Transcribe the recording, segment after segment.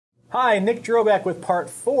Hi, Nick Droback with part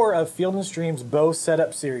 4 of Field & Stream's bow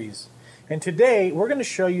setup series. And today we're going to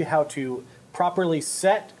show you how to properly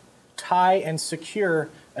set, tie, and secure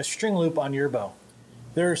a string loop on your bow.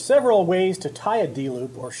 There are several ways to tie a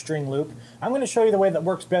D-loop or string loop. I'm going to show you the way that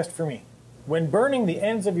works best for me. When burning the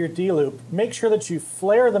ends of your D-loop, make sure that you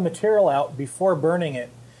flare the material out before burning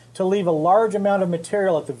it to leave a large amount of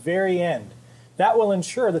material at the very end. That will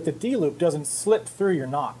ensure that the D-loop doesn't slip through your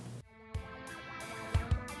knot.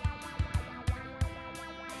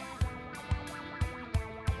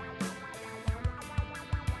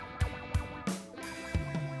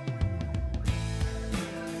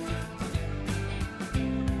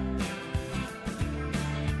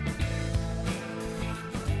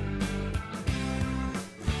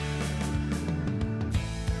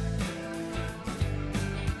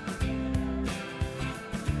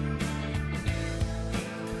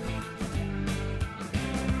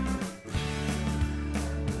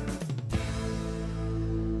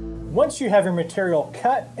 Once you have your material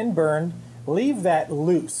cut and burned, leave that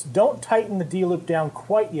loose. Don't tighten the D-loop down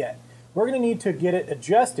quite yet. We're going to need to get it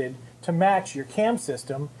adjusted to match your cam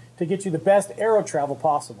system to get you the best arrow travel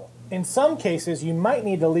possible. In some cases, you might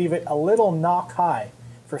need to leave it a little knock high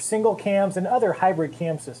for single cams and other hybrid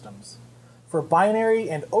cam systems. For binary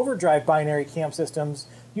and overdrive binary cam systems,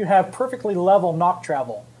 you have perfectly level knock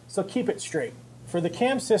travel, so keep it straight. For the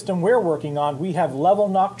cam system we're working on, we have level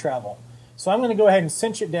knock travel. So I'm going to go ahead and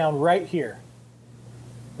cinch it down right here.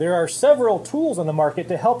 There are several tools on the market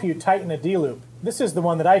to help you tighten a D-loop. This is the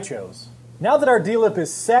one that I chose. Now that our D-loop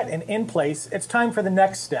is set and in place, it's time for the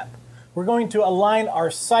next step. We're going to align our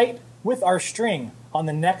sight with our string on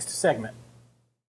the next segment.